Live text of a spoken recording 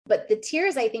But the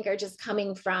tears, I think, are just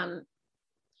coming from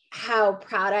how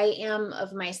proud I am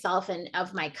of myself and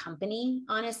of my company,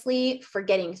 honestly, for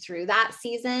getting through that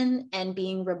season and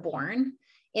being reborn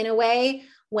in a way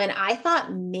when I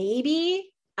thought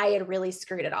maybe I had really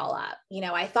screwed it all up.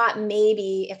 I thought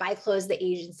maybe if I close the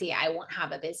agency, I won't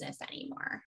have a business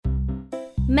anymore.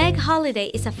 Meg Holiday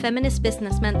is a feminist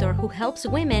business mentor who helps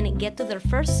women get to their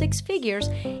first six figures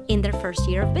in their first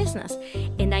year of business.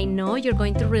 And I know you're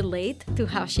going to relate to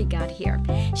how she got here.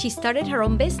 She started her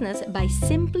own business by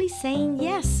simply saying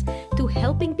yes to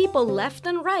helping people left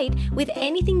and right with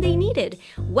anything they needed,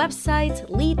 websites,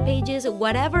 lead pages,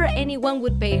 whatever anyone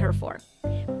would pay her for.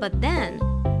 But then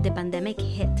the pandemic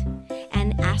hit,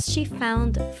 and as she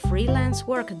found freelance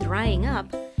work drying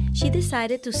up, she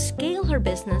decided to scale her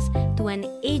business to an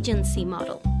agency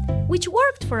model, which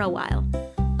worked for a while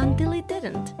until it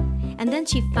didn't. And then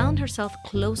she found herself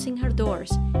closing her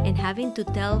doors and having to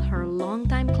tell her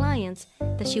longtime clients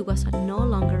that she was no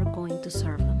longer going to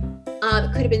serve them.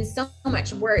 It could have been so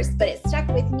much worse, but it stuck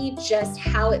with me just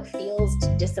how it feels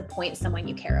to disappoint someone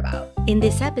you care about. In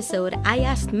this episode, I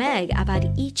asked Meg about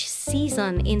each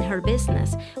season in her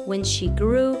business when she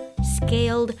grew,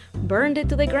 scaled, burned it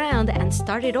to the ground, and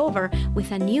started over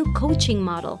with a new coaching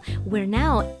model where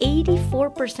now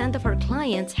 84% of her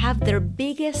clients have their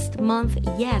biggest month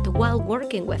yet while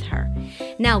working with her.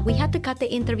 Now, we had to cut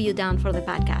the interview down for the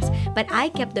podcast, but I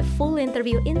kept the full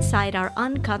interview inside our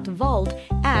uncut vault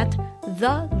at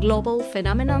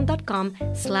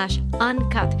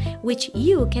theglobalphenomenon.com/uncut, which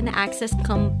you can access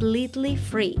completely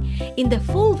free. In the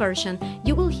full version,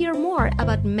 you will hear more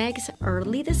about Meg's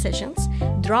early decisions,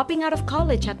 dropping out of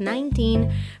college at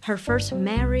 19, her first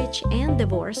marriage and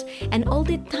divorce, and all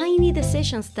the tiny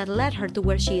decisions that led her to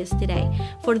where she is today.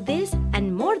 For this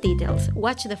and more details,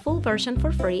 watch the full version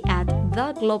for free at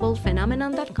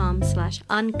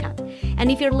theglobalphenomenon.com/uncut.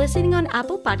 And if you're listening on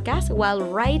Apple Podcasts while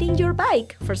riding your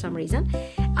bike for some reason,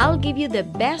 I'll give you the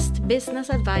best business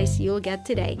advice you'll get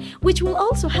today, which will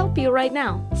also help you right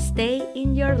now. Stay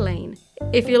in your lane.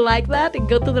 If you like that,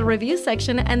 go to the review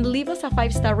section and leave us a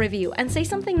 5-star review and say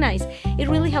something nice. It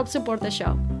really helps support the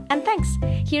show. And thanks.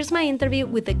 Here's my interview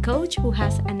with the coach who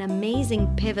has an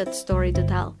amazing pivot story to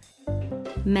tell,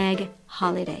 Meg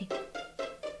Holiday.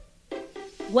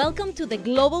 Welcome to The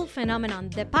Global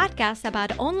Phenomenon, the podcast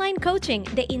about online coaching,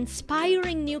 the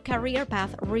inspiring new career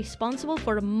path responsible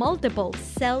for multiple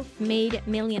self-made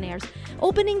millionaires,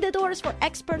 opening the doors for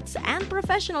experts and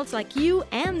professionals like you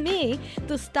and me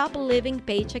to stop living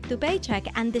paycheck to paycheck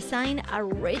and design a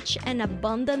rich and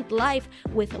abundant life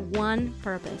with one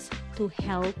purpose: to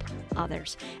help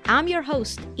others. I'm your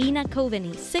host, Ina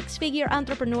Coveney, six-figure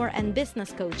entrepreneur and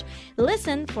business coach.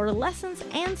 Listen for lessons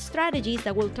and strategies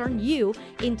that will turn you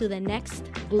into the next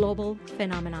global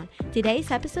phenomenon. Today's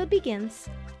episode begins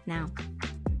now.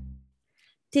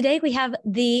 Today we have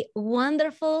the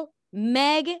wonderful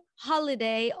Meg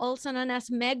Holiday, also known as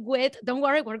Meg Wit. Don't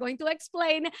worry, we're going to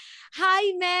explain.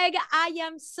 Hi, Meg. I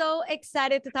am so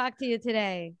excited to talk to you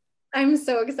today. I'm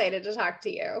so excited to talk to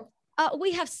you.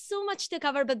 We have so much to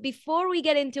cover, but before we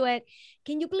get into it,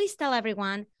 can you please tell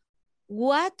everyone,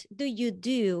 what do you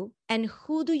do and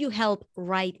who do you help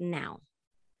right now?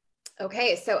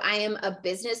 Okay, so I am a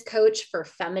business coach for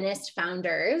feminist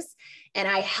founders, and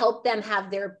I help them have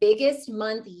their biggest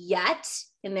month yet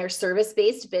in their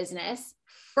service-based business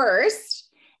first,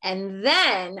 and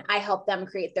then I help them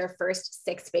create their first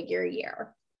six-figure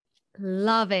year.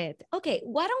 Love it. Okay,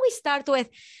 why don't we start with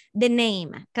the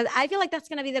name? Because I feel like that's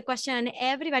going to be the question on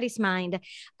everybody's mind.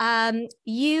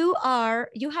 You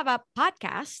have a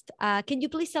podcast. Can you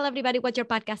please tell everybody what your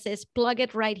podcast is? Plug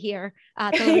it right here.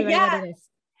 Tell everybody what it is.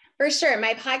 For sure.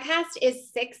 My podcast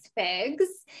is Six Figs,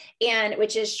 and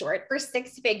which is short for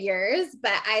six figures,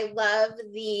 but I love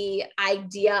the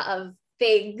idea of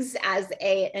figs as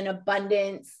an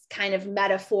abundance kind of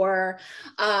metaphor,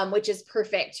 which is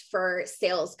perfect for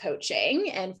sales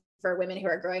coaching and for women who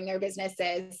are growing their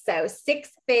businesses. So Six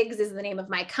Figs is the name of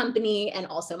my company and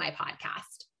also my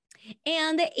podcast.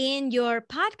 And in your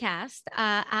podcast,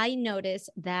 I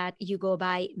noticed that you go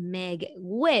by Meg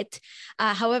Wit.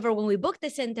 However, when we booked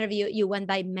this interview, you went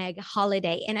by Meg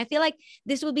Holiday. And I feel like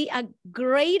this would be a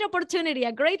great opportunity,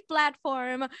 a great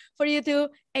platform for you to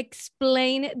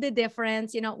explain the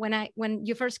difference. You know, when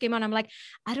you first came on, I'm like,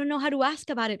 I don't know how to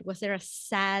ask about it. Was there a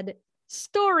sad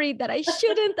story that I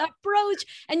shouldn't approach?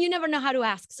 And you never know how to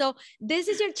ask. So this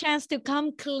is your chance to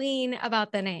come clean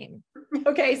about the name.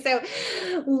 Okay, so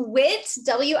Witt,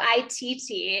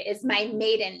 W-I-T-T, is my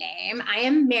maiden name. I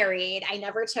am married. I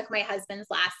never took my husband's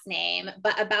last name,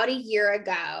 but about a year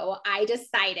ago, I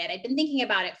decided, I'd been thinking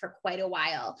about it for quite a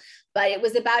while, but it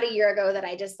was about a year ago that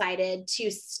I decided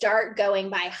to start going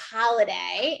by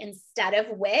Holiday instead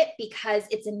of Witt because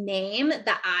it's a name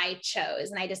that I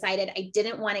chose. And I decided I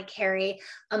didn't want to carry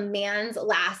a man's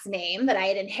last name that I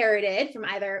had inherited from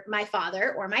either my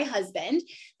father or my husband,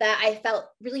 that I felt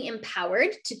really empowered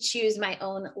to choose my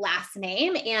own last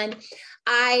name. And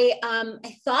I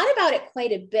thought about it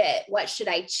quite a bit. What should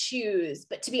I choose?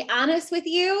 But to be honest with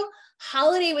you,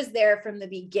 Holiday was there from the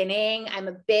beginning. I'm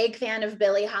a big fan of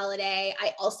Billie Holiday.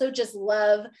 I also just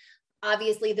love,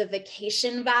 obviously, the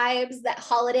vacation vibes that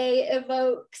Holiday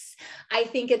evokes. I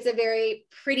think it's a very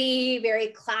pretty, very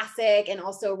classic, and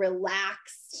also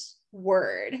relaxed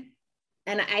word.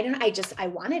 And I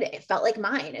wanted it. It felt like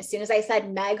mine. As soon as I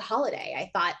said Meg Holiday,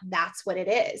 I thought that's what it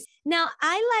is. Now,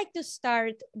 I like to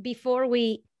start before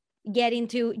we get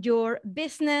into your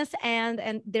business,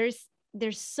 and there's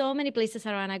so many places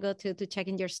I want to go to check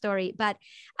in your story, but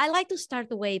I like to start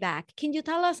the way back. Can you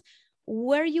tell us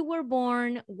where you were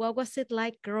born? What was it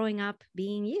like growing up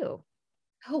being you?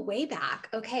 Oh, way back.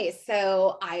 Okay.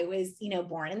 So I was,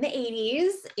 born in the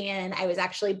 80s, and I was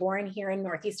actually born here in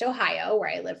Northeast Ohio, where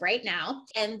I live right now.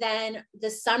 And then the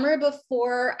summer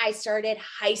before I started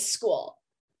high school,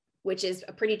 which is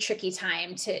a pretty tricky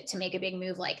time to make a big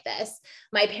move like this,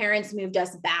 my parents moved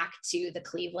us back to the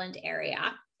Cleveland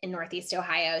area in Northeast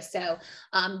Ohio. So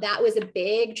that was a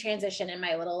big transition in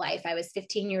my little life. I was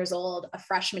 15 years old, a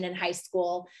freshman in high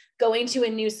school, going to a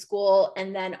new school,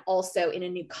 and then also in a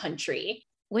new country.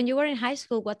 When you were in high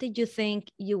school, what did you think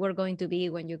you were going to be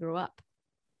when you grew up?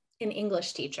 An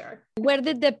English teacher. Where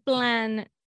did the plan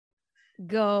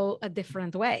go a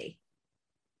different way?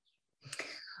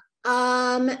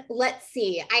 Let's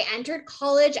see. I entered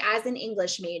college as an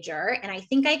English major, and I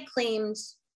think I claimed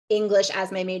English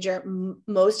as my major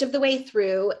most of the way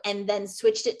through, and then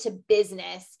switched it to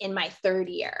business in my third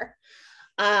year.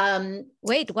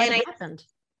 Wait, what happened?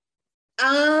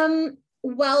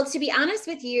 Well, to be honest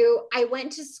with you, I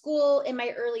went to school in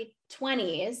my early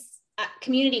 20s at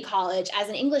community college as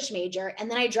an English major,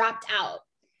 and then I dropped out.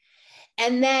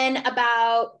 And then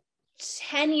about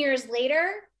 10 years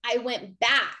later, I went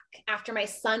back after my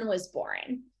son was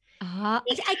born. I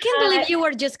can't believe you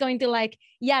were just going to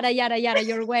yada, yada, yada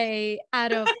your way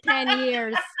out of 10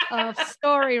 years of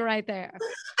story right there.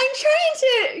 I'm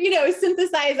trying to,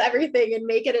 synthesize everything and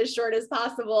make it as short as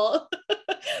possible.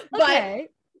 But okay.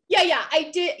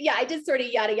 I did sort of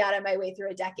yada, yada my way through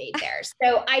a decade there.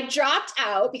 So I dropped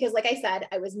out because, like I said,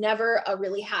 I was never a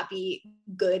really happy,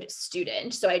 good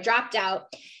student. So I dropped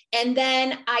out. And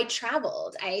then I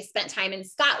traveled. I spent time in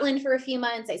Scotland for a few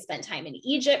months. I spent time in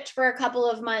Egypt for a couple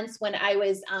of months when I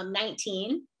was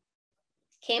 19,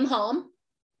 came home,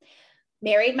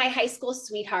 married my high school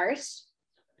sweetheart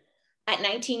at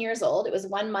 19 years old. It was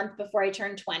 1 month before I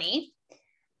turned 20.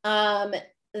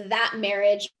 That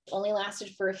marriage only lasted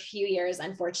for a few years.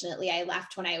 Unfortunately, I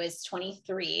left when I was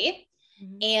 23.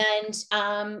 And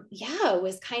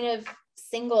was kind of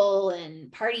single and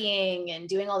partying and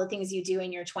doing all the things you do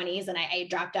in your 20s. And I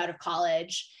dropped out of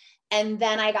college. And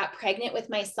then I got pregnant with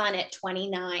my son at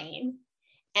 29.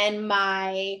 And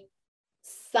my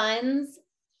son's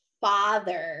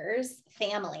father's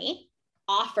family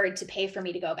offered to pay for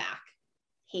me to go back.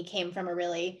 He came from a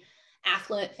really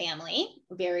affluent family,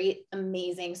 very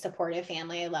amazing, supportive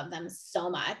family. I love them so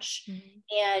much.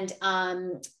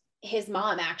 And his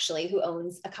mom, actually, who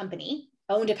owned a company,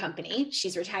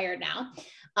 she's retired now.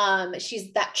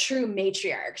 She's that true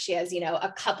matriarch. She has,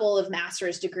 a couple of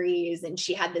master's degrees, and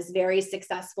she had this very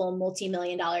successful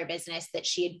multi-million-dollar business that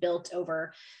she had built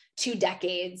over 2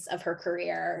 decades of her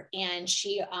career. And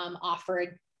she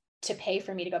offered to pay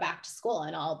for me to go back to school,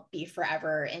 and I'll be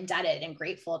forever indebted and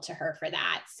grateful to her for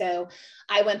that. So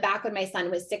I went back when my son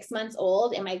was 6 months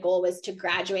old, and my goal was to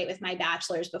graduate with my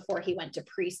bachelor's before he went to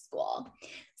preschool.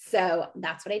 So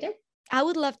that's what I did. I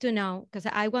would love to know, because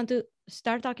I want to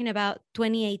start talking about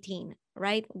 2018,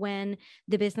 right? When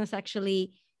the business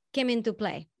actually came into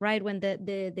play, right? When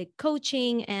the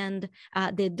coaching and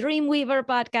the Dreamweaver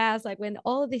podcast, when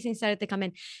all of these things started to come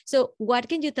in. So what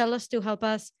can you tell us to help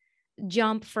us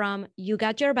jump from you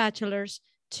got your bachelor's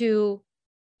to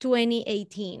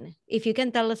 2018? If you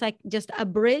can tell us just a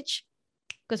bridge,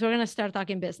 because we're going to start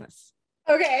talking business.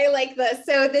 Okay, I like this.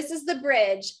 So this is the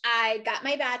bridge. I got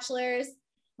my bachelor's.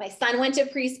 My son went to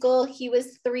preschool. He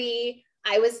was 3.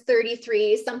 I was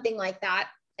 33, something like that.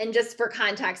 And just for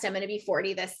context, I'm going to be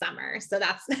 40 this summer. So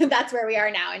that's where we are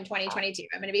now in 2022.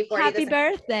 I'm going to be 40. Happy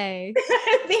birthday.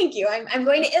 Thank you. I'm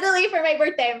going to Italy for my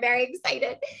birthday. I'm very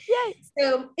excited.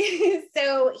 Yay.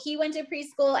 So he went to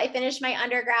preschool. I finished my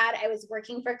undergrad. I was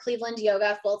working for Cleveland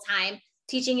Yoga full time,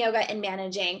 teaching yoga and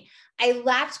managing. I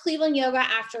left Cleveland Yoga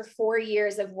after 4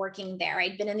 years of working there.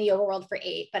 I'd been in the yoga world for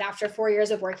 8, but after 4 years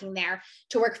of working there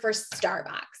to work for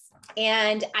Starbucks.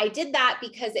 And I did that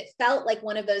because it felt like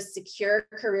one of those secure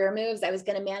career moves. I was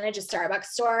going to manage a Starbucks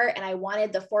store and I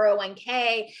wanted the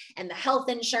 401k and the health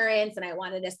insurance, and I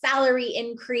wanted a salary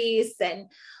increase and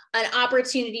an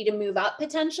opportunity to move up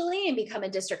potentially and become a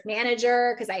district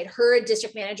manager, because I had heard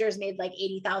district managers made like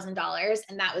 $80,000,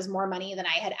 and that was more money than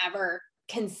I had ever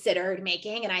considered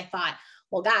making. And I thought,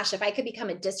 well, gosh, if I could become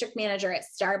a district manager at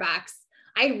Starbucks,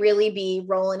 I'd really be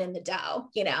rolling in the dough,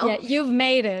 you know? Yeah, you've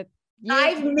made it.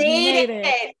 I've made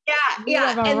it.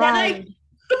 Yeah. And then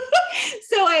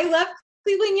so I left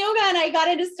Cleveland Yoga and I got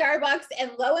into Starbucks,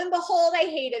 and lo and behold, I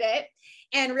hated it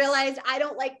and realized I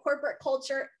don't like corporate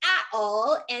culture at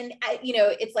all. And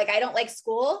it's like, I don't like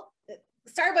school.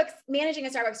 Starbucks, managing a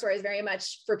Starbucks store is very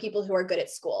much for people who are good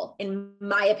at school, in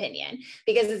my opinion,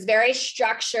 because it's very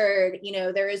structured.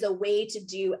 There is a way to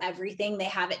do everything. They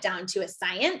have it down to a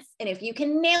science. And if you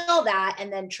can nail that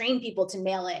and then train people to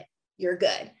nail it, you're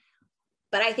good.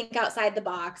 But I think outside the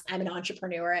box. I'm an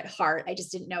entrepreneur at heart. I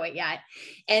just didn't know it yet.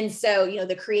 And so,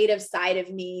 the creative side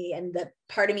of me and the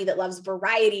part of me that loves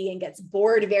variety and gets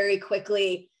bored very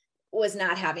quickly was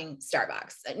not having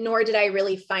Starbucks, nor did I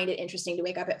really find it interesting to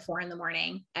wake up at 4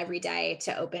 a.m. every day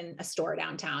to open a store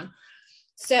downtown.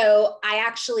 So I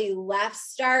actually left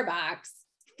Starbucks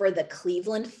for the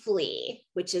Cleveland Flea,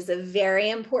 which is a very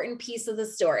important piece of the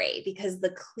story, because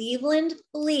the Cleveland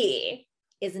Flea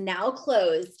is now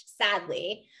closed,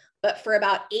 sadly, but for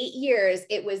about 8 years,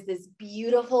 it was this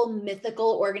beautiful,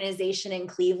 mythical organization in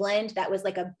Cleveland that was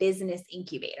like a business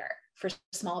incubator for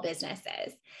small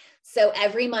businesses. So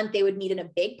every month they would meet in a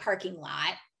big parking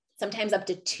lot, sometimes up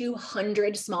to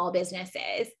 200 small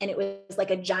businesses. And it was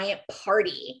like a giant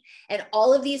party. And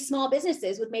all of these small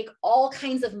businesses would make all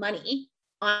kinds of money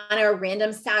on a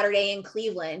random Saturday in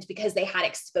Cleveland because they had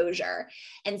exposure.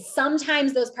 And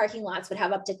sometimes those parking lots would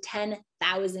have up to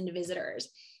 10,000 visitors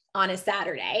on a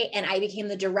Saturday. And I became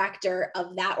the director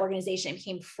of that organization. I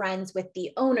became friends with the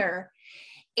owner.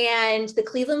 And the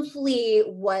Cleveland Flea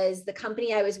was the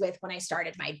company I was with when I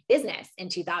started my business in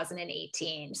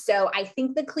 2018. So I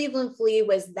think the Cleveland Flea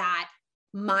was that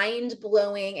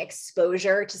mind-blowing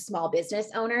exposure to small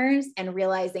business owners and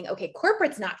realizing, okay,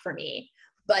 corporate's not for me.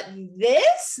 But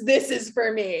this is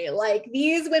for me. Like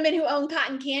these women who own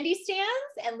cotton candy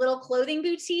stands and little clothing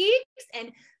boutiques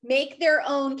and make their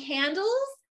own candles,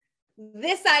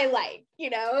 this I like,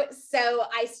 So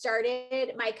I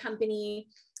started my company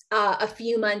a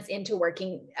few months into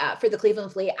working for the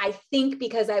Cleveland Flea. I think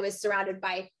because I was surrounded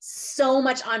by so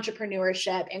much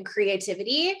entrepreneurship and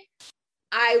creativity,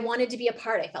 I wanted to be a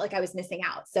part. I felt like I was missing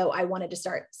out. So I wanted to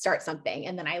start something.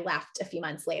 And then I left a few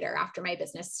months later after my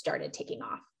business started taking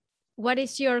off. What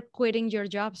is your quitting your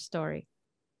job story?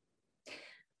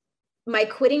 My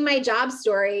quitting my job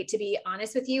story, to be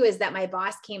honest with you, is that my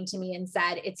boss came to me and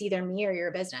said, it's either me or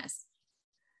your business.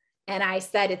 And I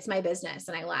said, it's my business.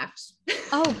 And I left.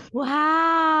 Oh,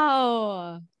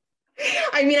 wow.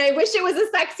 I mean, I wish it was a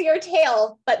sexier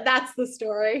tale, but that's the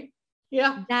story.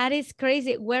 Yeah. That is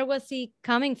crazy. Where was he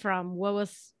coming from? Why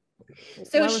was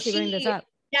he bringing this up?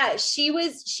 Yeah, she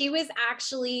was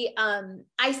actually,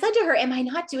 I said to her, am I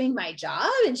not doing my job?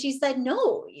 And she said,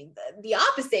 no, the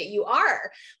opposite, you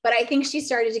are. But I think she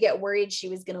started to get worried she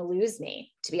was going to lose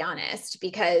me, to be honest,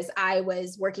 because I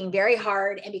was working very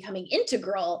hard and becoming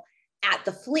integral at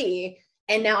the Flea.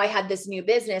 And now I had this new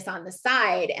business on the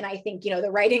side. And I think,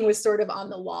 the writing was sort of on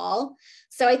the wall.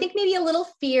 So I think maybe a little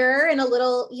fear and a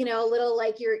little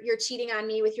like you're cheating on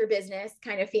me with your business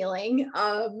kind of feeling.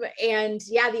 And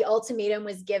yeah, the ultimatum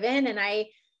was given. And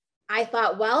I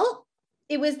thought, well,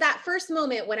 it was that first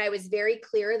moment when I was very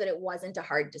clear that it wasn't a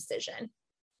hard decision.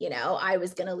 I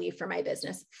was going to leave for my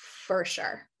business for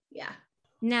sure. Yeah.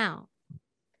 Now,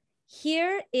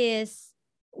 here is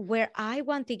where I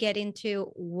want to get into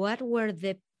what were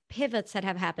the pivots that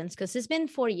have happened, because it's been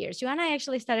 4 years. You and I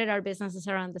actually started our businesses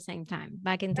around the same time,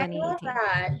 back in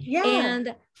 2018. Yeah.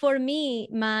 And for me,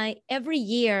 my every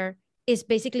year is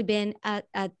basically been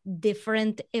a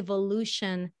different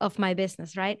evolution of my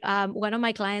business, right? One of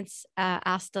my clients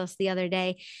asked us the other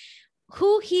day,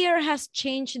 who here has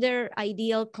changed their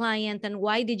ideal client and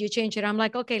why did you change it? I'm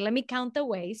like, okay, let me count the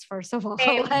ways, first of all,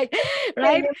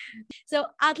 right? So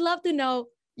I'd love to know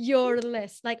your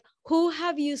list? Like, who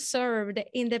have you served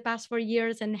in the past 4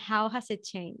 years and how has it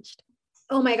changed?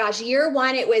 Oh my gosh, year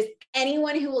one, it was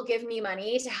anyone who will give me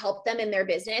money to help them in their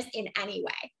business in any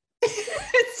way.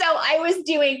 So I was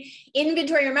doing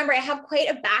inventory. Remember, I have quite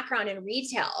a background in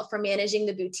retail from managing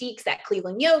the boutiques at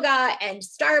Cleveland Yoga and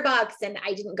Starbucks. And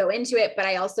I didn't go into it, but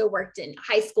I also worked in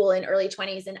high school and early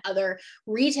 20s and other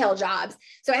retail jobs.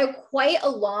 So I have quite a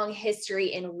long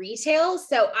history in retail.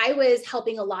 So I was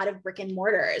helping a lot of brick and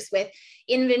mortars with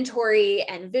inventory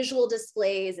and visual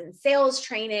displays and sales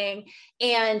training.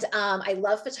 And I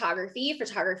love photography.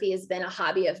 Photography has been a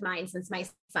hobby of mine since my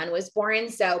son was born.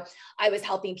 So I was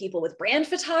helping people with brand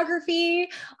photography,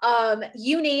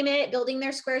 you name it, building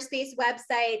their Squarespace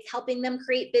websites, helping them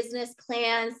create business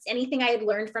plans, anything I had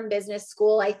learned from business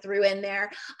school, I threw in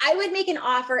there. I would make an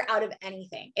offer out of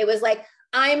anything. It was like,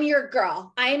 I'm your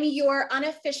girl. I'm your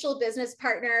unofficial business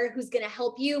partner who's going to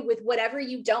help you with whatever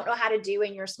you don't know how to do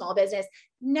in your small business.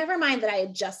 Never mind that I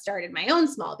had just started my own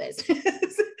small business.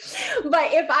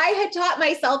 But if I had taught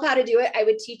myself how to do it, I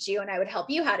would teach you and I would help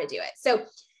you how to do it. So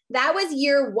that was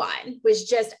year one, was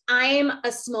just, I'm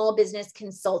a small business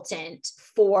consultant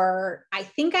for, I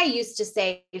think I used to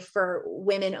say for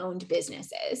women-owned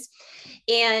businesses.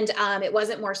 And it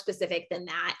wasn't more specific than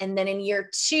that. And then in year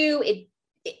two,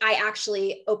 I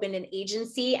actually opened an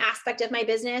agency aspect of my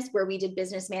business where we did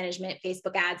business management,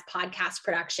 Facebook ads, podcast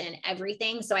production,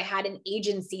 everything. So I had an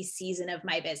agency season of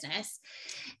my business.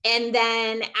 And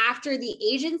then after the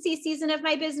agency season of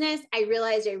my business, I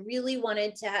realized I really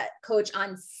wanted to coach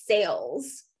on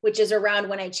sales, which is around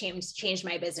when I changed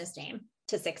my business name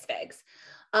to Six Figs.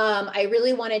 I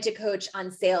really wanted to coach on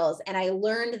sales. And I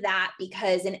learned that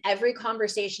because in every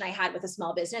conversation I had with a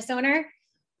small business owner,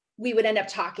 we would end up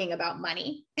talking about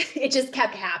money. It just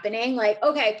kept happening. Like,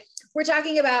 okay, we're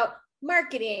talking about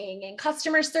marketing and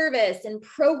customer service and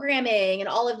programming and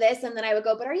all of this. And then I would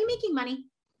go, but are you making money?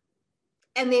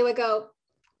 And they would go,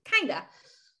 kinda,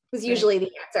 was usually the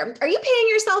answer. Are you paying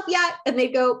yourself yet? And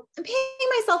they'd go, I'm paying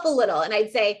myself a little. And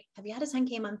I'd say, have you had a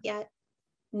 10K month yet?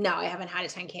 No, I haven't had a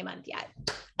 10K month yet.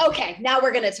 Okay, now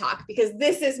we're going to talk because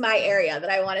this is my area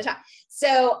that I want to talk.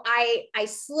 So I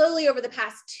slowly over the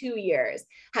past 2 years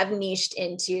have niched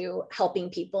into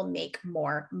helping people make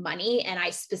more money. And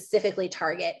I specifically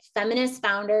target feminist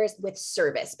founders with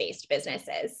service-based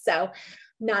businesses. So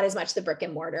not as much the brick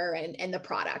and mortar and the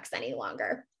products any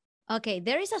longer. Okay,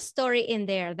 there is a story in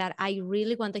there that I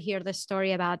really want to hear the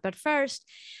story about. But first,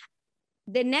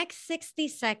 the next 60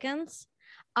 seconds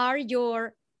are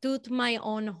your toot my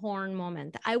own horn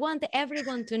moment. I want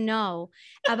everyone to know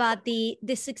about the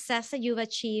success that you've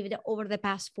achieved over the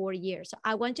past 4 years. So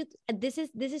I want you to, this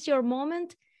is your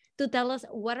moment to tell us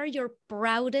what are your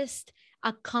proudest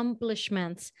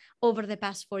accomplishments over the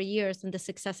past 4 years and the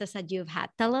successes that you've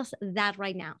had. Tell us that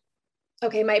right now.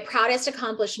 Okay, my proudest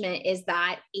accomplishment is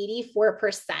that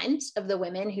 84% of the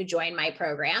women who join my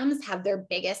programs have their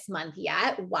biggest month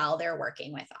yet while they're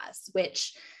working with us,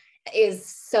 which is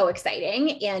so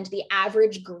exciting. And the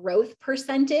average growth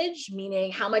percentage,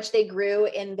 meaning how much they grew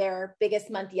in their biggest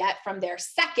month yet from their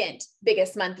second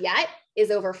biggest month yet,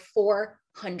 is over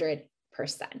 400%,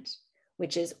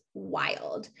 which is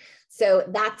wild. So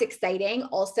that's exciting.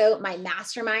 Also, my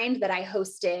mastermind that I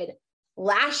hosted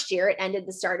last year, it ended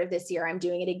the start of this year. I'm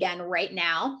doing it again right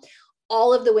now.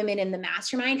 All of the women in the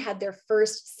mastermind had their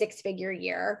first six-figure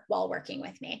year while working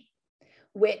with me,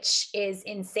 which is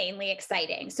insanely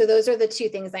exciting. So those are the two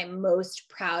things I'm most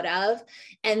proud of.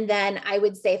 And then I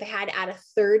would say if I had to add a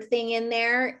third thing in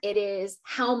there, it is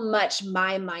how much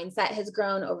my mindset has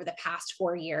grown over the past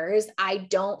 4 years. I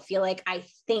don't feel like I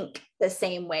think the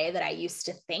same way that I used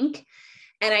to think.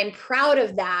 And I'm proud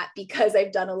of that because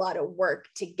I've done a lot of work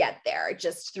to get there,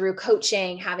 just through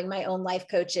coaching, having my own life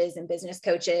coaches and business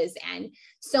coaches, and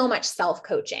so much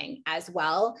self-coaching as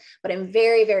well. But I'm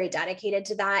very, very dedicated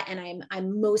to that. And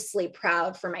I'm mostly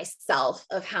proud for myself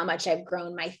of how much I've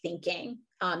grown my thinking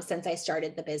since I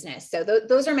started the business. So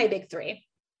those are my big three.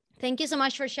 Thank you so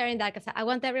much for sharing that, because I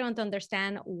want everyone to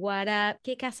understand what a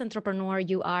kick-ass entrepreneur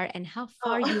you are and how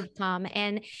far you've come,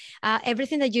 and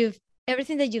everything that you've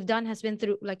done has been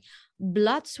through like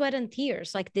blood, sweat, and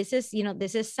tears. Like this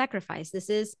is sacrifice. This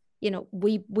is,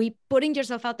 we putting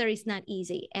yourself out there is not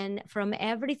easy. And from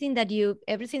everything that you've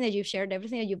shared,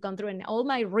 everything that you've gone through, and all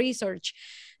my research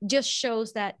just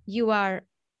shows that you are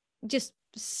just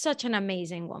such an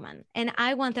amazing woman. And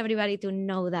I want everybody to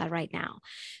know that right now.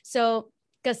 So,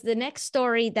 because the next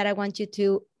story that I want you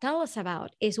to tell us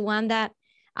about is one that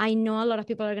I know a lot of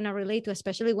people are going to relate to,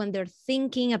 especially when they're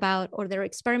thinking about or they're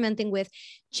experimenting with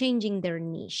changing their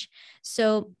niche.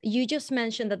 So you just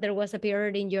mentioned that there was a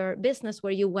period in your business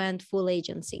where you went full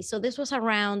agency. So this was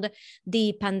around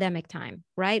the pandemic time,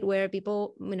 right? Where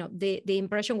people, the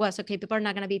impression was, okay, people are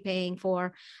not going to be paying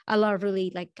for a lot of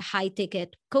really like high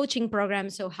ticket coaching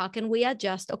programs. So how can we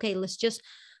adjust? Okay, let's just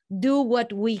do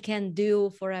what we can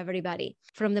do for everybody.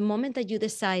 From the moment that you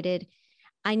decided,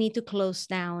 I need to close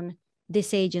down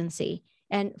this agency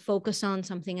and focus on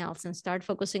something else and start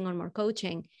focusing on more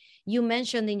coaching, you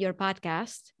mentioned in your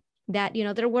podcast that,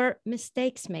 there were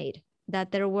mistakes made,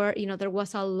 that there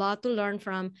was a lot to learn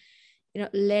from,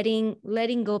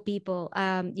 letting go people,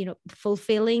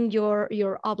 fulfilling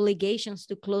your obligations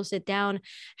to close it down,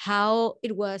 how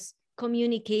it was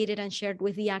communicated and shared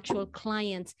with the actual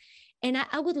clients. And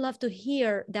I would love to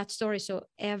hear that story so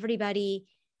everybody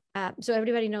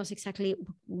knows exactly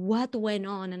what went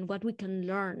on and what we can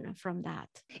learn from that.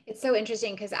 It's so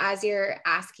interesting because as you're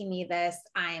asking me this,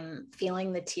 I'm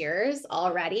feeling the tears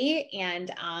already.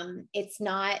 And it's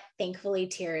not, thankfully,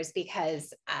 tears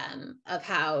because of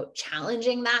how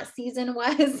challenging that season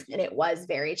was. And it was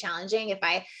very challenging. If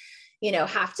I,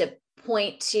 have to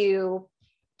point to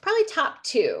probably top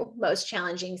 2 most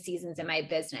challenging seasons in my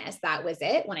business, that was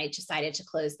it when I decided to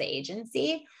close the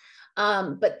agency.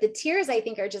 But the tears, I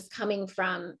think, are just coming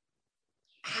from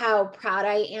how proud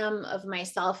I am of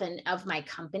myself and of my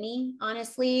company,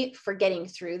 honestly, for getting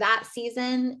through that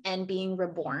season and being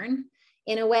reborn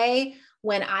in a way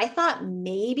when I thought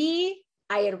maybe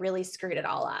I had really screwed it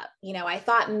all up. I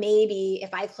thought maybe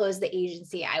if I close the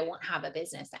agency, I won't have a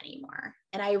business anymore.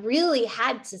 And I really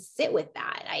had to sit with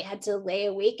that. I had to lay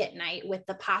awake at night with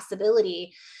the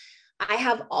possibility. I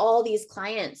have all these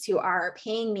clients who are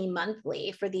paying me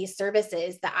monthly for these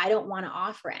services that I don't want to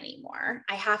offer anymore.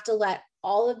 I have to let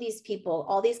all of these people,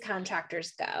 all these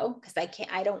contractors go because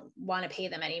I don't want to pay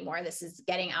them anymore. This is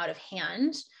getting out of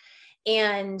hand.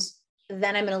 And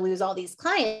then I'm going to lose all these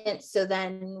clients. So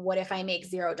then what if I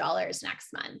make $0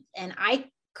 next month? And I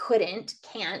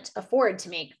can't afford to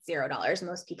make $0.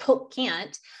 Most people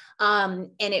can't. And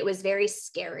it was very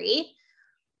scary.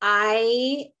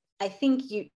 I think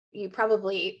you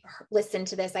probably listened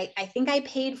to this. I think I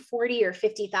paid $40,000 or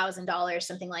 $50,000,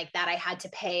 something like that. I had to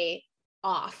pay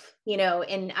off,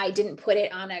 and I didn't put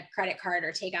it on a credit card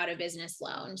or take out a business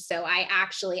loan. So I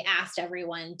actually asked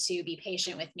everyone to be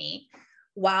patient with me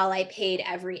while I paid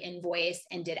every invoice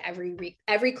and did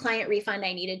every client refund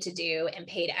I needed to do and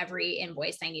paid every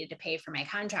invoice I needed to pay for my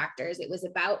contractors. It was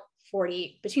about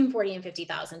between $40,000 and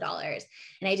 $50,000.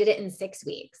 And I did it in 6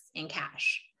 weeks in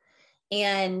cash.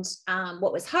 And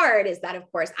what was hard is that, of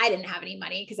course, I didn't have any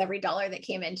money because every dollar that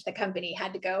came into the company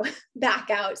had to go back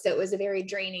out. So it was a very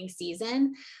draining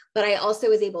season. But I also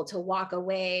was able to walk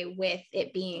away with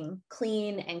it being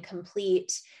clean and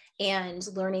complete and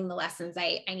learning the lessons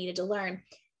I needed to learn.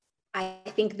 I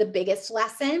think the biggest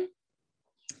lesson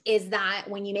is that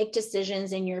when you make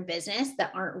decisions in your business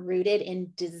that aren't rooted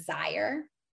in desire,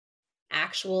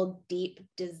 actual deep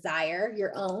desire,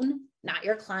 your own, not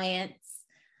your clients,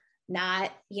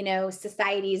 not,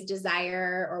 society's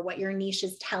desire or what your niche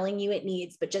is telling you it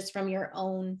needs, but just from your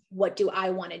own, what do I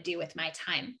want to do with my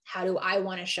time? How do I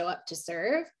want to show up to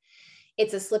serve?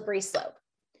 It's a slippery slope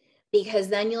because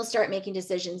then you'll start making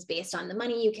decisions based on the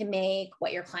money you can make,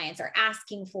 what your clients are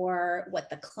asking for, what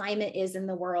the climate is in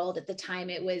the world. At the time,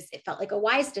 it felt like a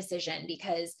wise decision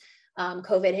because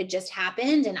COVID had just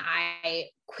happened and I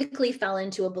quickly fell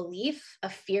into a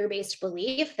fear-based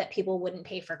belief that people wouldn't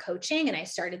pay for coaching. And I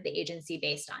started the agency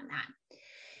based on that.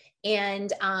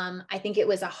 And I think it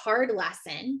was a hard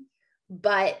lesson,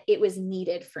 but it was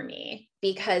needed for me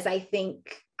because I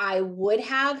think I would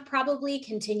have probably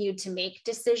continued to make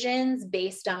decisions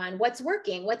based on what's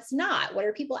working, what's not, what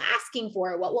are people asking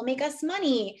for, what will make us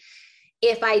money,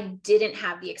 if I didn't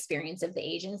have the experience of the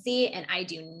agency. And I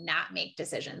do not make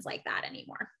decisions like that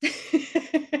anymore.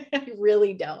 I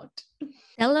really don't.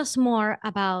 Tell us more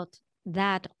about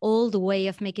that old way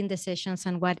of making decisions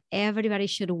and what everybody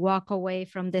should walk away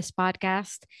from this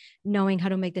podcast knowing how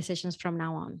to make decisions from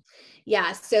now on.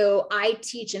 Yeah. So I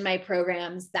teach in my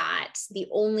programs that the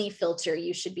only filter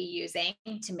you should be using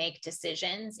to make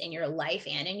decisions in your life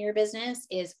and in your business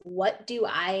is, what do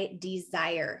I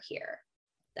desire here?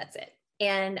 That's it.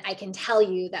 And I can tell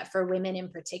you that for women in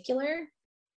particular,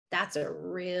 that's a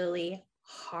really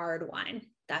hard one.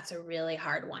 That's a really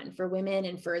hard one for women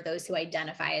and for those who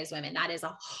identify as women. That is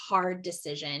a hard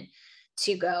decision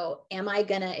to go, am I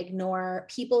going to ignore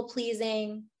people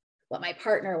pleasing, what my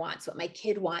partner wants, what my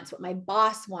kid wants, what my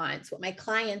boss wants, what my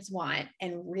clients want,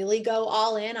 and really go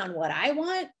all in on what I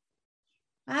want?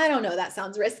 I don't know, that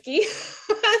sounds risky.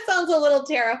 That sounds a little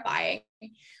terrifying.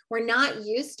 We're not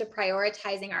used to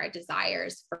prioritizing our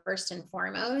desires first and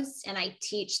foremost. And I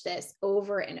teach this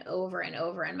over and over and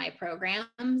over in my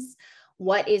programs.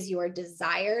 What is your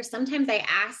desire? Sometimes I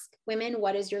ask women,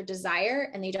 what is your desire?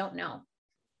 And they don't know.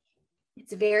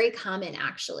 It's very common,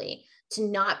 actually, to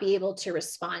not be able to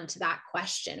respond to that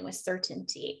question with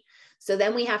certainty. So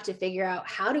then we have to figure out,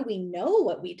 how do we know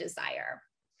what we desire?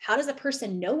 How does a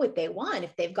person know what they want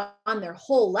if they've gone their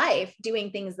whole life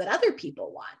doing things that other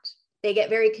people want? They get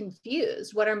very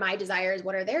confused. What are my desires?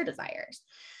 What are their desires?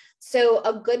 So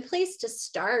a good place to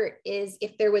start is,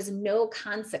 if there was no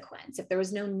consequence, if there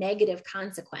was no negative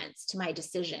consequence to my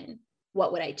decision,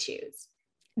 what would I choose?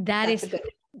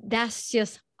 That's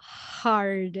just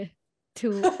hard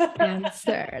to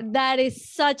answer. That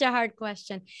is such a hard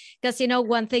question. Because,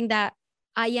 one thing that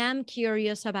I am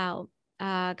curious about,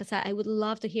 because I would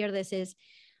love to hear this, is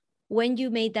when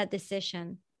you made that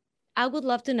decision, I would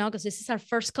love to know, because this is our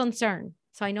first concern.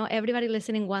 So I know everybody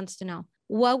listening wants to know,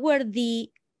 what were the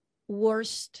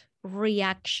worst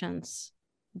reactions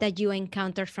that you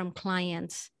encountered from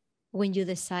clients when you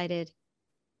decided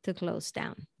to close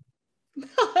down?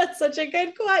 That's such a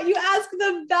good question. You ask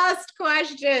the best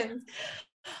questions.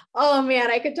 Oh man,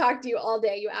 I could talk to you all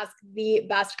day. You ask the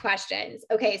best questions.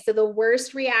 Okay, so the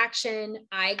worst reaction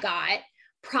I got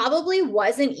probably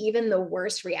wasn't even the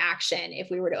worst reaction if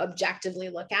we were to objectively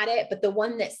look at it, but the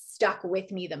one that stuck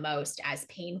with me the most as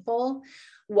painful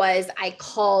was, I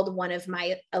called one of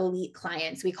my elite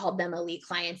clients. We called them elite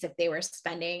clients if they were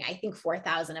spending, I think,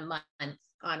 $4,000 a month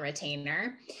on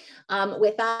retainer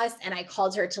with us. And I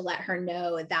called her to let her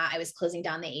know that I was closing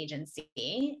down the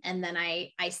agency. And then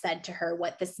I said to her,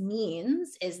 what this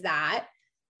means is that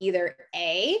either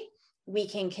A, we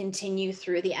can continue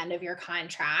through the end of your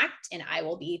contract and I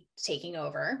will be taking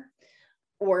over,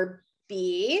 or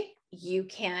B, you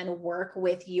can work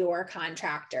with your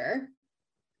contractor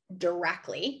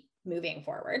directly moving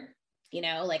forward.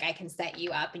 Like, I can set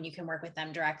you up and you can work with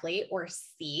them directly, or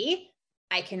C,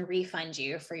 I can refund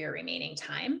you for your remaining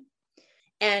time.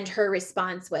 And her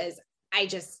response was, I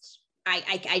just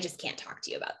can't talk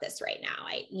to you about this right now.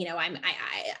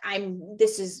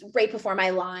 This is right before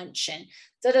my launch and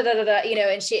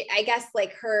and she, I guess,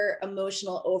 like, her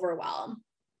emotional overwhelm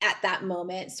at that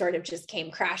moment sort of just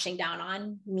came crashing down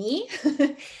on me.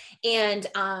 And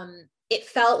it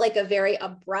felt like a very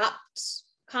abrupt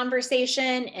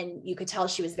conversation, and you could tell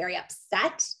she was very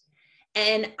upset.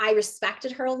 And I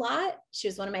respected her a lot. She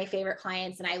was one of my favorite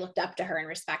clients, and I looked up to her and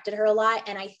respected her a lot.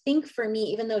 And I think for me,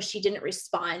 even though she didn't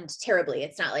respond terribly,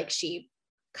 it's not like she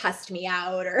cussed me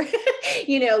out or,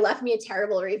 left me a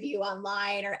terrible review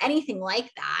online or anything like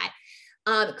that.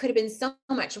 It could have been so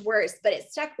much worse, but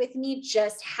it stuck with me,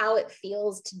 just how it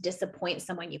feels to disappoint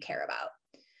someone you care about,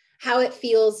 how it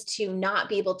feels to not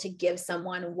be able to give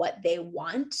someone what they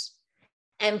want.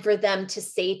 And for them to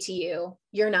say to you,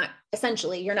 you're not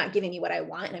giving me what I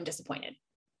want, and I'm disappointed.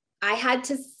 I had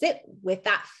to sit with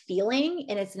that feeling,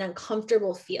 and it's an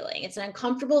uncomfortable feeling. It's an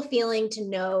uncomfortable feeling to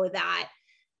know that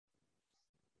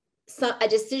a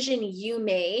decision you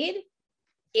made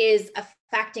is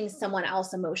affecting someone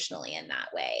else emotionally in that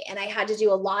way. And I had to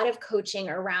do a lot of coaching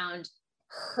around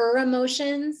her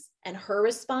emotions, and her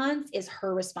response is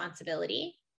her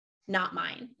responsibility, not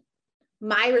mine.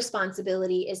 My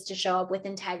responsibility is to show up with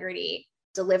integrity,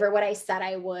 deliver what I said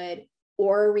I would,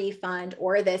 or a refund,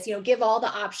 or this, give all the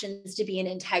options to be in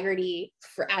integrity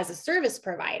as a service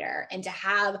provider, and to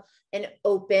have an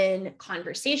open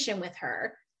conversation with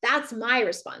her. That's my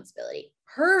responsibility.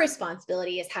 Her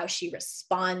responsibility is how she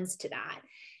responds to that.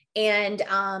 And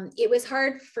it was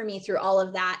hard for me through all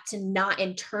of that to not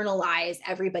internalize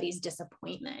everybody's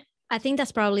disappointment. I think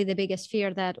that's probably the biggest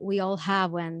fear that we all have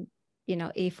when,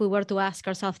 if we were to ask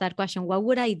ourselves that question, what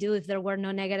would I do if there were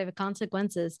no negative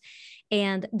consequences?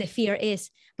 And the fear is,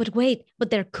 but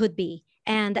there could be.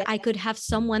 And I could have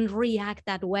someone react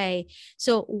that way.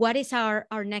 So what is our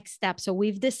next step? So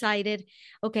we've decided,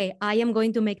 okay, I am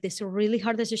going to make this really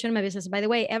hard decision in my business. By the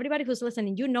way, everybody who's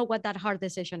listening, you know what that hard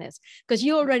decision is, because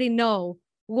you already know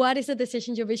what is the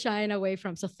decision you'll be shying away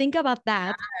from. So think about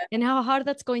that and how hard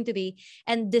that's going to be,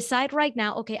 and decide right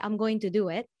now, okay, I'm going to do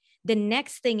it. The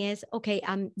next thing is, okay,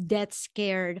 I'm dead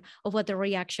scared of what the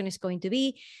reaction is going to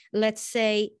be. Let's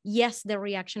say, yes, the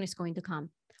reaction is going to come.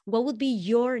 What would be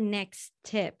your next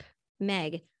tip,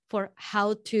 Meg, for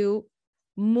how to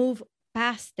move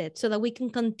past it so that we can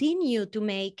continue to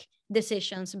make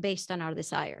decisions based on our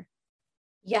desire?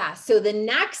 Yeah. So the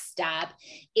next step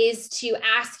is to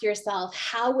ask yourself,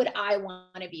 how would I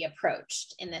want to be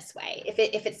approached in this way?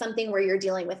 If it's something where you're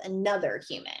dealing with another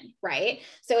human, right?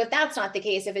 So if that's not the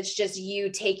case, if it's just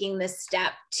you taking this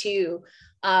step to,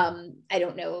 I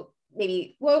don't know,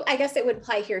 maybe, well, I guess it would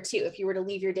apply here too. If you were to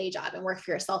leave your day job and work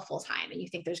for yourself full time and you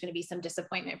think there's going to be some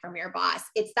disappointment from your boss,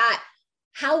 it's that,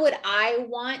 how would I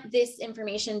want this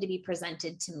information to be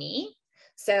presented to me?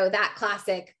 So that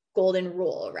classic golden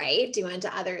rule, right? Do unto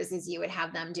others as you would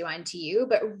have them do unto you,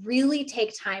 but really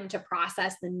take time to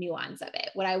process the nuance of it.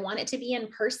 Would I want it to be in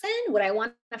person? Would I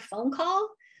want a phone call?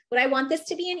 Would I want this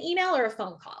to be an email or a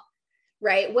phone call?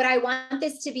 Right? Would I want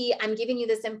this to be, I'm giving you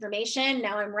this information,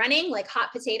 now I'm running like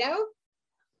hot potato?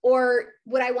 Or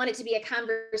would I want it to be a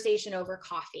conversation over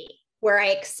coffee where I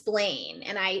explain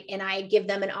and I give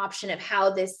them an option of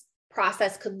how this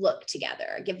process could look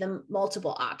together, give them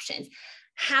multiple options.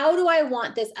 How do I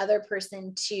want this other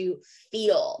person to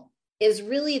feel is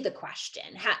really the question.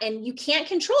 And you can't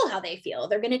control how they feel.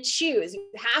 They're going to choose. You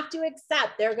have to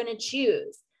accept they're going to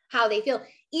choose how they feel.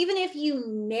 Even if you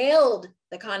nailed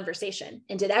the conversation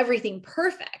and did everything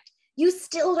perfect, you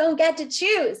still don't get to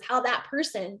choose how that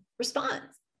person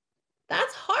responds.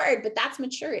 That's hard, but that's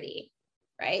maturity,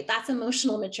 right? That's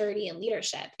emotional maturity and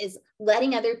leadership, is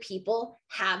letting other people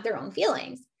have their own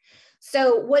feelings.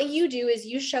 So what you do is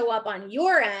you show up on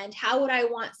your end. How would I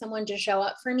want someone to show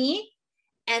up for me?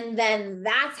 And then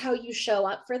that's how you show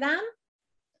up for them.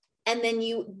 And then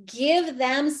you give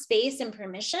them space and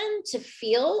permission to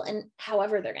feel and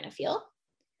however they're going to feel.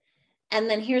 And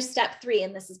then here's step 3.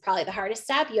 And this is probably the hardest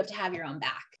step. You have to have your own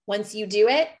back. Once you do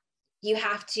it, you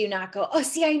have to not go, oh,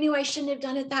 see, I knew I shouldn't have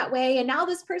done it that way. And now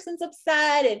this person's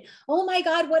upset. And oh my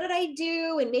God, what did I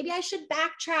do? And maybe I should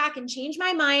backtrack and change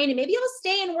my mind. And maybe I'll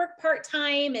stay and work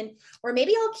part-time. Or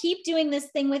maybe I'll keep doing this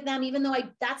thing with them, even though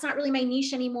that's not really my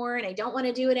niche anymore. And I don't want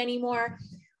to do it anymore.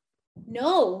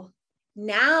 No,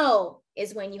 now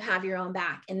is when you have your own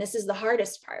back. And this is the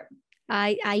hardest part.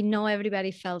 I know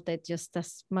everybody felt it just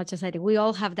as much as I did. We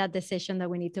all have that decision that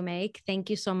we need to make. Thank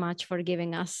you so much for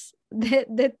giving us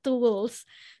the tools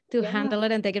to handle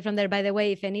it and take it from there. By the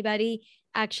way, if anybody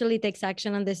actually takes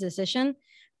action on this decision,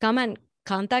 come and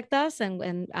contact us,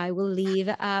 and I will leave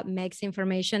Meg's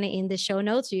information in the show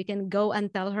notes so you can go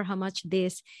and tell her how much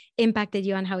this impacted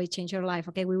you and how it changed your life.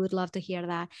 Okay, we would love to hear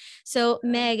that. So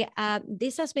Meg,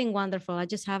 this has been wonderful. I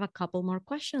just have a couple more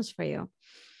questions for you.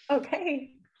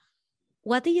 Okay.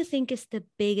 What do you think is the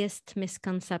biggest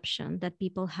misconception that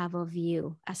people have of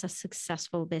you as a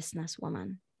successful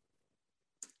businesswoman?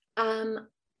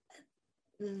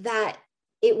 That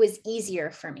it was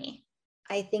easier for me.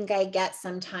 I think I get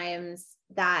sometimes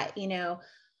that,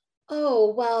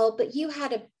 oh, well, but you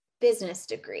had a business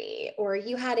degree, or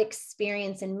you had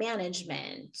experience in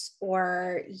management,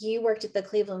 or you worked at the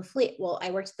Cleveland Fleet. Well, I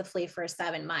worked at the Fleet for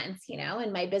 7 months,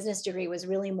 and my business degree was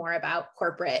really more about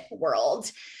corporate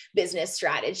world business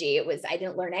strategy. I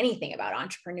didn't learn anything about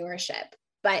entrepreneurship,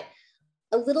 but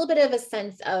a little bit of a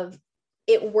sense of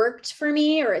it worked for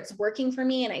me, or it's working for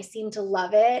me, and I seem to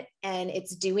love it, and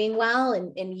it's doing well.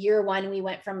 And in year 1, we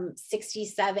went from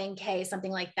 67K,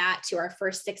 something like that, to our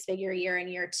first 6-figure year in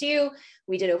year 2.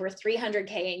 We did over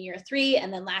 300K in year 3.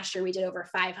 And then last year we did over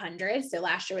 500. So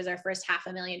last year was our first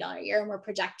 $500,000 year, and we're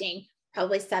projecting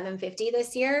probably 750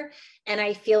 this year. And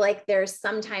I feel like there's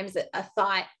sometimes a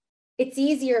thought, it's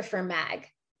easier for Meg.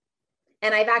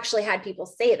 And I've actually had people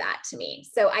say that to me.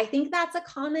 So I think that's a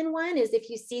common one, is if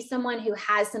you see someone who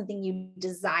has something you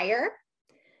desire,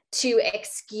 to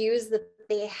excuse that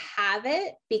they have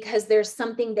it because there's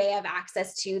something they have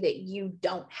access to that you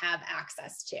don't have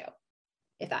access to,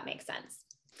 if that makes sense.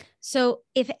 So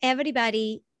if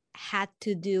everybody had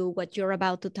to do what you're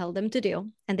about to tell them to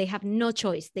do, and they have no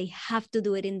choice, they have to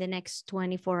do it in the next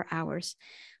 24 hours,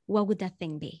 what would that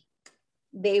thing be?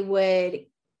 They would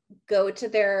go to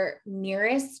their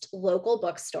nearest local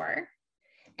bookstore,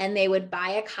 and they would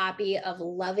buy a copy of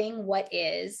Loving What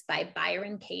Is by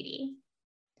Byron Katie,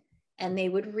 and they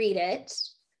would read it,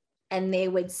 and they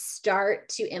would start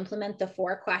to implement the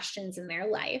 4 questions in their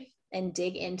life and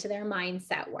dig into their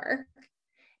mindset work.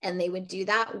 And they would do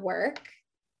that work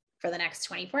for the next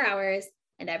 24 hours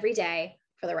and every day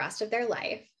for the rest of their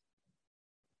life.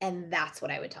 And that's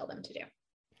what I would tell them to do.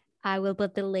 I will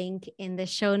put the link in the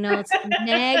show notes.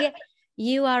 Meg,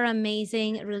 you are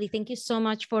amazing. Really, thank you so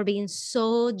much for being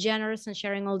so generous and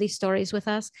sharing all these stories with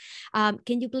us.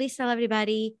 Can you please tell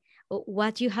everybody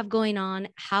what you have going on?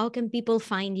 How can people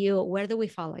find you? Where do we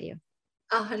follow you?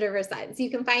 100%. So you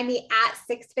can find me at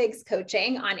 6 Figs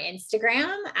Coaching on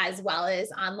Instagram as well as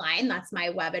online. That's my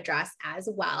web address as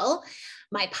well.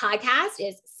 My podcast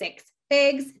is 6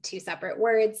 Figs, 2 separate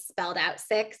words spelled out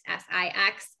six,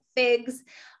 S-I-X, Figs.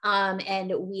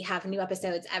 And we have new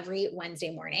episodes every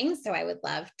Wednesday morning. So I would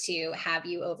love to have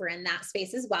you over in that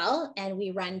space as well. And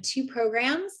we run 2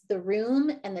 programs, the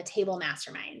Room and the Table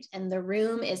Mastermind. And the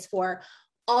Room is for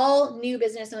all new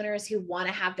business owners who want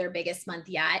to have their biggest month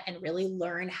yet and really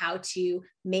learn how to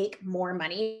make more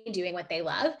money doing what they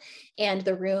love. And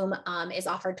the Room is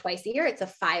offered twice a year. It's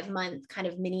a 5-month kind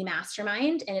of mini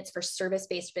mastermind, and it's for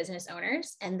service-based business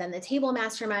owners. And then the Table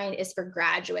Mastermind is for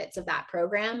graduates of that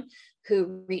program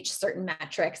who reach certain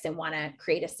metrics and want to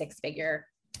create a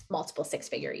multiple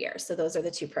six-figure years. So those are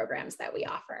the 2 programs that we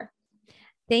offer.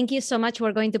 Thank you so much.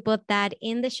 We're going to put that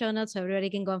in the show notes so everybody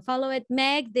can go and follow it.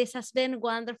 Meg, this has been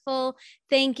wonderful.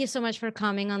 Thank you so much for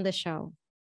coming on the show.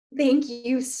 Thank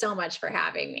you so much for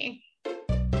having me.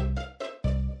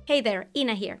 Hey there,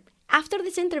 Ina here. After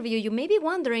this interview, you may be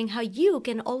wondering how you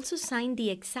can also sign the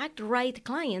exact right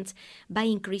clients by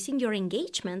increasing your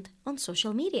engagement on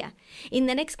social media. In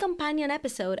the next companion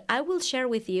episode, I will share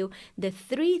with you the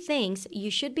 3 things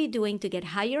you should be doing to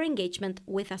get higher engagement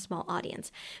with a small audience.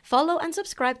 Follow and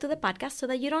subscribe to the podcast so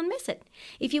that you don't miss it.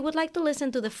 If you would like to listen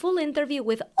to the full interview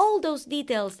with all those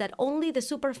details that only the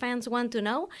super fans want to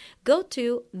know, go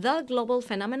to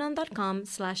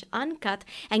theglobalphenomenon.com/uncut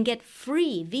and get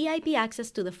free VIP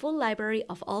access to the full library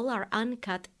of all our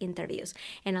uncut interviews.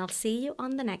 And I'll see you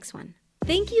on the next one.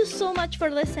 Thank you so much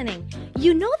for listening.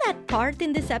 You know that part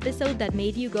in this episode that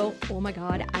made you go, oh my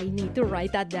God, I need to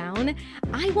write that down?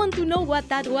 I want to know what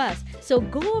that was. So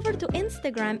go over to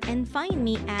Instagram and find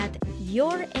me at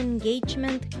Your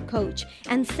Engagement Coach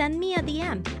and send me a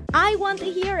DM. I want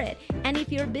to hear it. And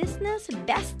if your business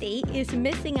bestie is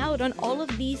missing out on all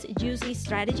of these juicy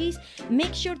strategies,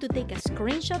 make sure to take a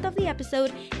screenshot of the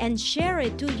episode and share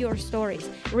it to your stories.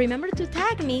 Remember to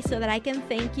tag me so that I can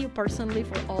thank you personally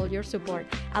for all your support.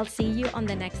 I'll see you on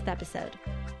the next episode.